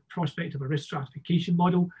this in the prospect of a risk stratification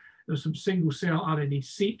model. There was some single cell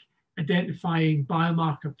RNA-seq identifying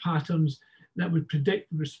biomarker patterns that would predict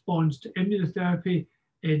response to immunotherapy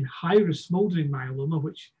in high-risk smoldering myeloma,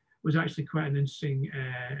 which was actually quite an interesting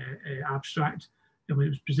abstract when it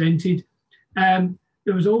was presented.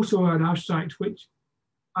 There was also an abstract which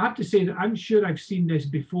I have to say that I'm sure I've seen this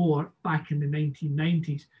before back in the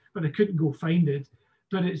 1990s, but I couldn't go find it.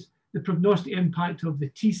 But it's the prognostic impact of the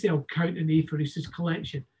T-cell count in the apheresis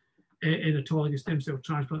collection in autologous stem cell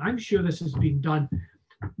transplant. I'm sure this has been done.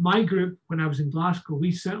 My group, when I was in Glasgow,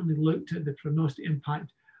 we certainly looked at the prognostic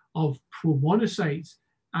impact of pro-monocytes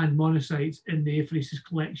and monocytes in the apheresis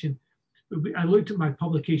collection. I looked at my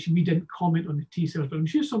publication. We didn't comment on the T-cells, but I'm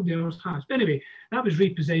sure somebody else has. But anyway, that was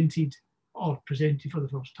represented or presented for the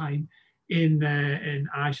first time in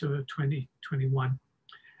ASH of 2021.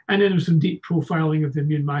 And then there was some deep profiling of the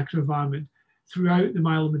immune microenvironment throughout the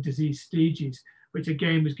myeloma disease stages, which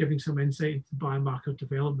again was giving some insight into biomarker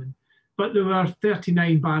development. But there were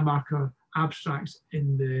 39 biomarker abstracts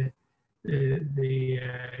in the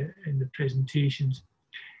presentations.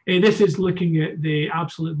 This is looking at the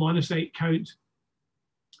absolute monocyte count.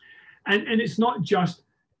 And it's not just,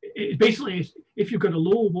 basically, if you've got a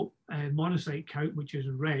low monocyte count, which is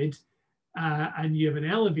red, and you have an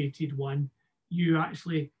elevated one, you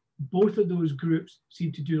actually, both of those groups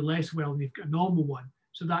seem to do less well than you've got a normal one.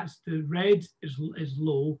 So that's the red is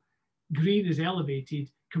low, green is elevated,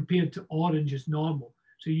 compared to orange is normal.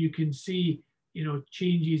 So you can see, you know,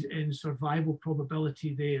 changes in survival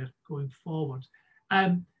probability there going forward.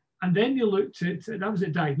 And then you looked at, that was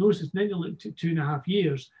at diagnosis, and then you looked at 2.5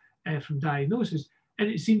 years from diagnosis, and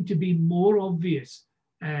it seemed to be more obvious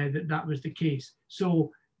that that was the case.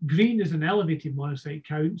 So green is an elevated monocyte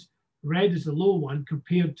count, red is a low one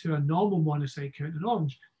compared to a normal monocyte count in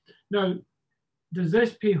orange. Now, does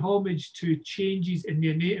this pay homage to changes in the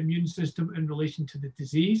innate immune system in relation to the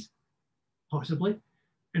disease? Possibly.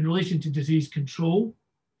 In relation to disease control?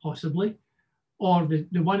 Possibly. Or the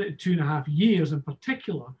one at 2.5 years in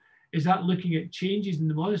particular, is that looking at changes in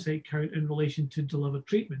the monocyte count in relation to delivered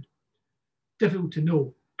treatment? Difficult to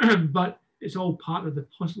know, but it's all part of the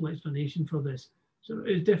possible explanation for this. So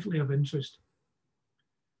it's definitely of interest.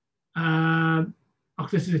 Oh,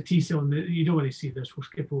 this is a T-cell, you don't want to see this, we'll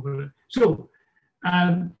skip over it. So,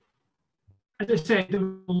 as I said, there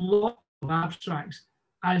are a lot of abstracts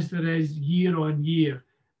as there is year on year,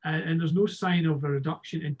 and there's no sign of a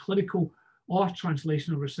reduction in clinical or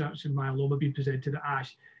translational research in myeloma being presented at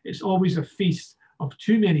ASH. It's always a feast of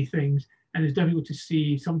too many things, and it's difficult to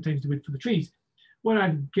see sometimes the wood for the trees. What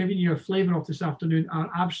I've given you a flavour of this afternoon are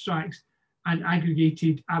abstracts and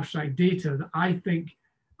aggregated abstract data that I think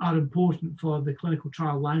are important for the clinical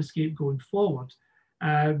trial landscape going forward.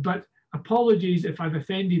 But apologies if I've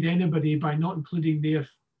offended anybody by not including their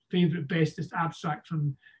favourite bestest abstract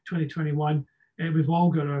from 2021. We've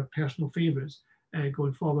all got our personal favourites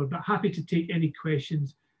going forward, but happy to take any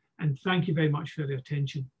questions, and thank you very much for the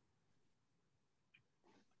attention.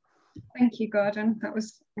 Thank you, Gordon. That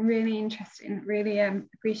was really interesting. Really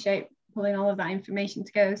appreciate pulling all of that information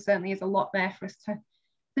together. Certainly is a lot there for us to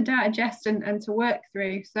digest and to work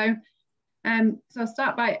through. So, so I'll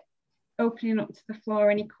start by opening up to the floor.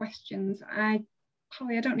 Any questions?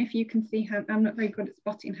 Polly, I don't know if you can see hands. I'm not very good at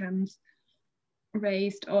spotting hands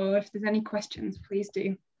raised, or if there's any questions, please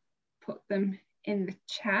do put them in the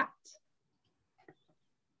chat.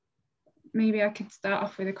 Maybe I could start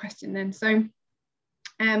off with a question then. So,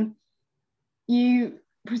 you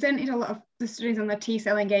presented a lot of the studies on the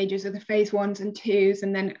T-cell engagers of the phase 1s and 2s,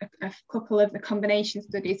 and then a couple of the combination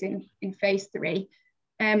studies in phase 3.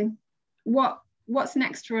 What's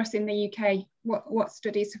next for us in the UK? What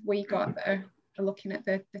studies have we got that are looking at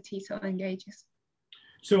the T-cell engagers?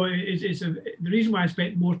 So the reason why I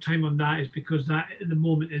spent more time on that is because that at the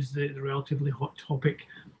moment is the relatively hot topic.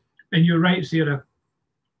 And you're right, Sarah.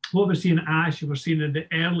 What we're seeing at ASH, we're seeing in the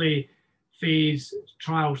early phase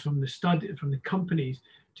trials from the companies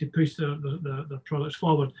to push their products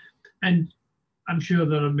forward. And I'm sure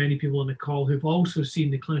there are many people on the call who've also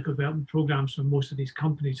seen the clinical development programs from most of these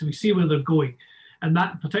companies. So we see where they're going. And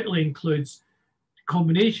that particularly includes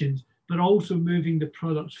combinations, but also moving the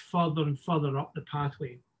products further and further up the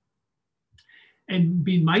pathway. And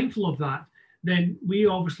being mindful of that, then we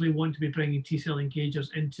obviously want to be bringing T-cell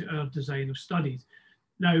engagers into our design of studies.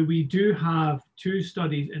 Now, we do have 2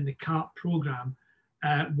 studies in the CARP program,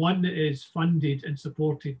 one that is funded and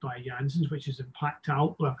supported by Janssen's, which is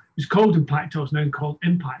ImpactAL. Well, it's called ImpactAL, it's now called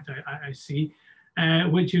Impact, I see,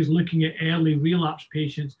 which is looking at early relapse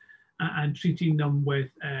patients and treating them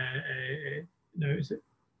with, no, is it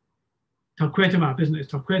talquetamab, isn't it?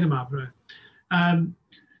 It's talquetamab,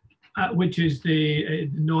 right? Which is the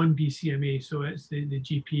non-BCMA, so it's the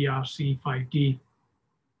GPRC5D.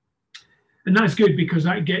 And that's good because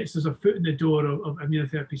that gets us a foot in the door of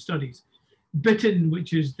immunotherapy studies. BITTN,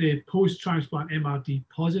 which is the post-transplant MRD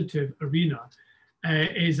positive arena,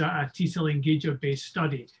 is a T-cell engager-based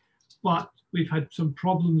study. But we've had some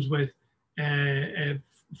problems with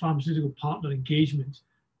pharmaceutical partner engagement,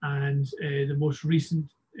 and the most recent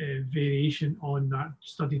variation on that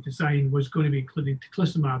study design was going to be including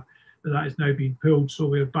teclistamab, but that is now being pulled. So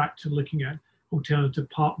we're back to looking at alternative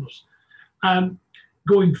partners.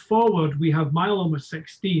 Going forward, we have myeloma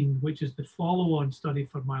 16, which is the follow-on study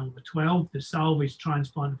for myeloma 12, the salvage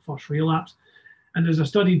transplant and first relapse. And there's a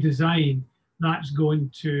study design that's going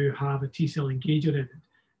to have a T-cell engager in it.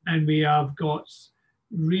 And we have got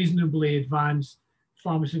reasonably advanced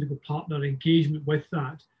pharmaceutical partner engagement with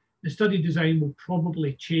that. The study design will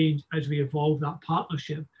probably change as we evolve that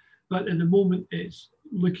partnership. But at the moment, it's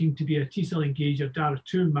looking to be a T-cell engager,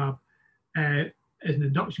 daratumumab, as an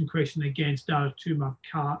induction question against daratumumab,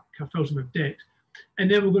 carfilzomib dex.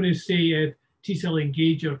 And then we're going to say if T-cell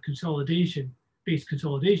engager based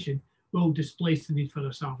consolidation will displace the need for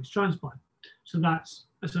a salvage transplant. So that's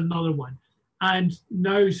another one. And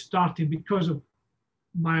now starting, because of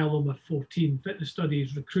myeloma 14, fitness study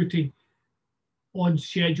is recruiting on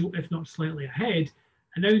schedule, if not slightly ahead.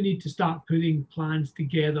 I now need to start putting plans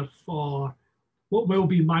together for what will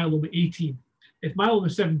be myeloma 18. If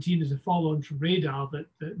myeloma 17 is a follow-on from radar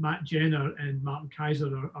that Matt Jenner and Martin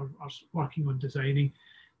Kaiser are working on designing,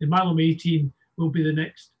 the myeloma 18 will be the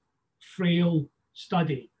next frail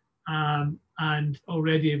study. And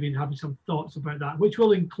already I've been having some thoughts about that, which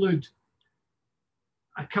will include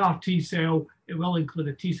a CAR T-cell, it will include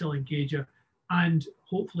a T-cell engager, and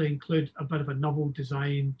hopefully include a bit of a novel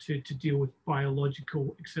design to deal with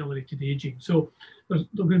biological accelerated aging. So there's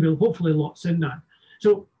going to be hopefully lots in that.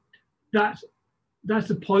 So that's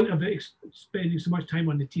the point of spending so much time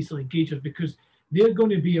on the T-cell engagers, because they're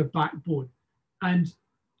going to be a backbone. And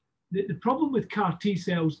the problem with CAR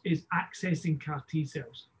T-cells is accessing CAR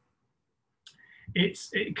T-cells.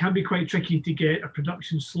 It can be quite tricky to get a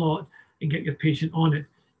production slot and get your patient on it.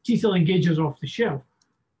 T-cell engagers are off the shelf.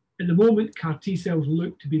 At the moment, CAR T-cells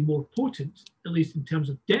look to be more potent, at least in terms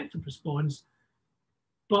of depth of response,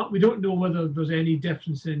 but we don't know whether there's any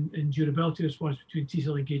difference in durability response between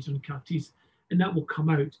T-cell engagers and CAR Ts, and that will come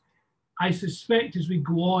out. I suspect as we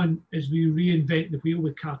go on, as we reinvent the wheel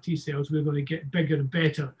with CAR T-cells, we're going to get bigger and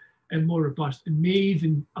better and more robust, and may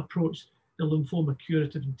even approach the lymphoma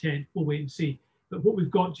curative intent. We'll wait and see. But what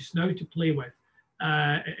we've got just now to play with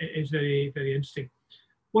is very, very interesting.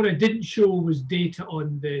 What I didn't show was data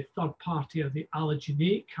on the third party or the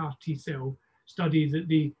allogeneic CAR T cell study that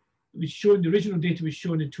it was shown, the original data was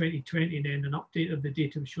shown in 2020, and then an update of the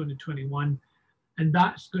data was shown in 21. And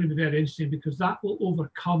that's going to be very interesting because that will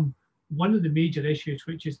overcome one of the major issues,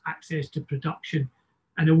 which is access to production,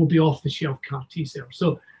 and it will be off-the-shelf CAR T cells.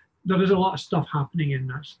 So there is a lot of stuff happening in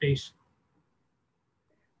that space.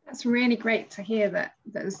 That's really great to hear that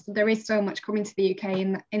there is so much coming to the UK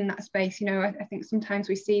in that space. You know, I think sometimes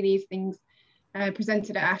we see these things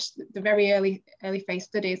presented at ASH, the very early phase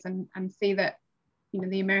studies, and see that, you know,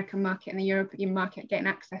 the American market and the European market getting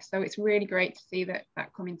access. So it's really great to see that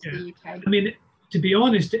coming to the UK. I mean, to be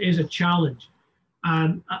honest, it is a challenge.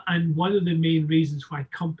 And one of the main reasons why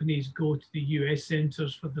companies go to the US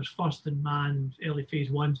centres for their first-in-man early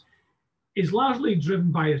phase ones is largely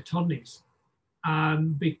driven by attorneys,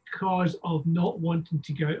 because of not wanting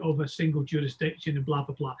to go out of a single jurisdiction and blah,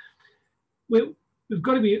 blah, blah. We've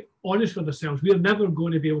got to be honest with ourselves. We're never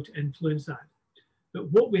going to be able to influence that. But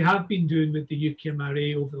what we have been doing with the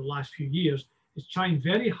UKMRA over the last few years is trying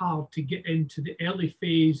very hard to get into the early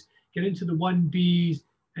phase, get into the 1Bs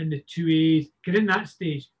and the 2As, get in that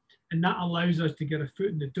stage. And that allows us to get a foot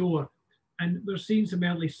in the door. And we're seeing some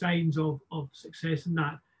early signs of success in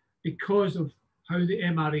that because of how the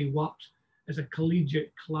MRA works as a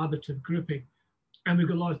collegiate collaborative grouping. And we've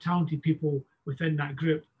got a lot of talented people within that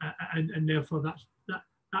group. And therefore that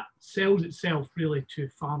sells itself really to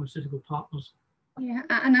pharmaceutical partners. Yeah,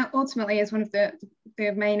 and ultimately, as one of the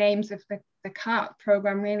main aims of the CARP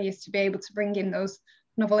program, really is to be able to bring in those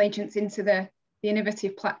novel agents into the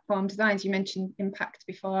innovative platform designs. You mentioned impact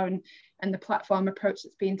before, and the platform approach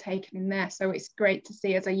that's being taken in there. So it's great to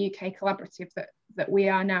see as a UK collaborative that we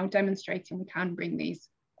are now demonstrating we can bring these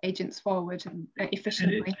agents forward and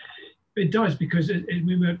efficiently. And it does, because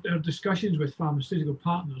in our discussions with pharmaceutical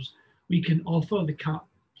partners, we can offer the CARP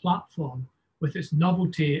platform with its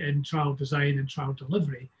novelty in trial design and trial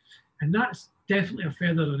delivery. And that's definitely a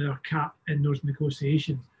feather in our cap in those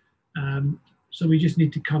negotiations. So we just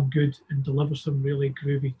need to come good and deliver some really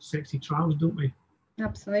groovy, sexy trials, don't we?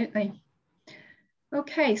 Absolutely.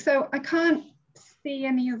 Okay, so I can't see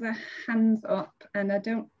any other hands up, and I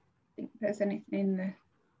don't think there's anything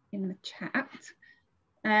in the chat.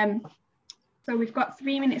 So we've got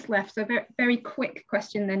 3 minutes left. So very, very quick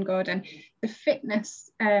question then, Gordon. The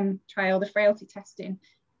fitness trial, the frailty testing,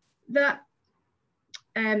 that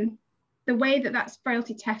the way that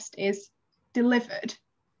frailty test is delivered,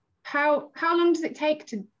 how long does it take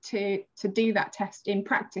to do that test in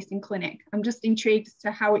practice in clinic? I'm just intrigued as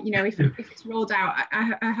to how, you know, if it's rolled out.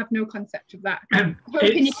 I have no concept of that. I'm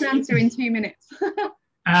hoping you can answer in 2 minutes.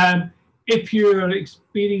 If you're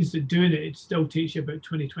experienced at doing it, it still takes you about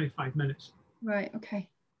 20-25 minutes. Right, okay.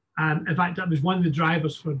 In fact, that was one of the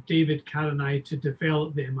drivers for David, Karen, and I to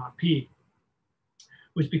develop the MRP,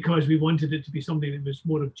 was because we wanted it to be something that was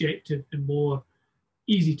more objective and more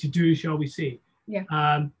easy to do, shall we say.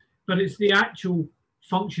 Yeah. But it's the actual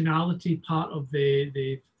functionality part of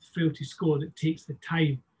the frailty score that takes the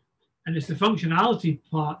time. And it's the functionality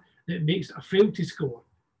part that makes it a frailty score.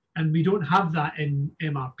 And we don't have that in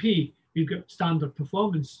MRP. We've got standard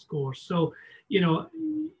performance scores. So, you know,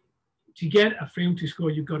 to get a frailty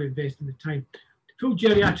score, you've got to invest in the time. Full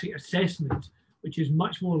geriatric assessment, which is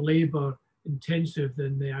much more labour intensive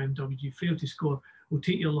than the IMWG frailty score, will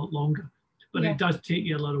take you a lot longer. But it does take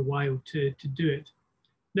you a little while to do it.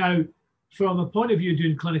 Now, from a point of view of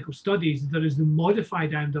doing clinical studies, there is the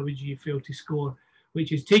modified IMWG frailty score,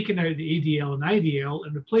 which is taking out the ADL and IDL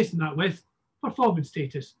and replacing that with performance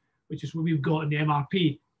status, which is what we've got in the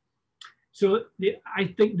MRP. So I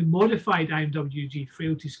think the modified IMWG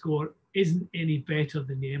frailty score isn't any better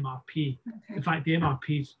than the MRP. Okay. In fact, the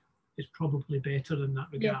MRP is probably better in that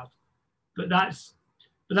regard. Yeah. But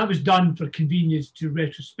that was done for convenience to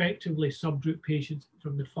retrospectively subgroup patients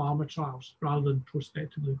from the pharma trials rather than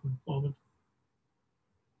prospectively going forward.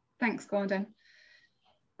 Thanks, Gordon.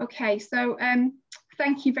 Okay, so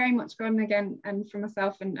thank you very much, Gordon, again, and for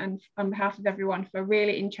myself and on behalf of everyone, for a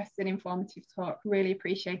really interesting, informative talk. Really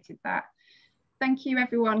appreciated that. Thank you,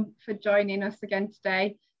 everyone, for joining us again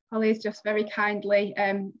today. Holly has just very kindly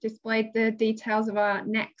displayed the details of our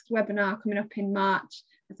next webinar coming up in March.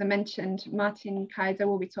 As I mentioned, Martin Kaiser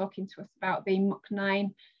will be talking to us about the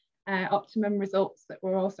MUC9 optimum results that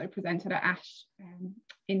were also presented at ASH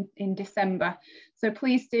in December. So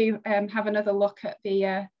please do have another look at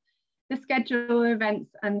the schedule of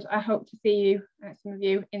events, and I hope to see you, some of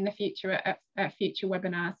you, in the future at future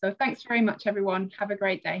webinars. So thanks very much, everyone. Have a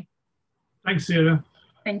great day. Thanks, Sarah.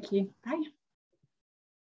 Thank you. Bye.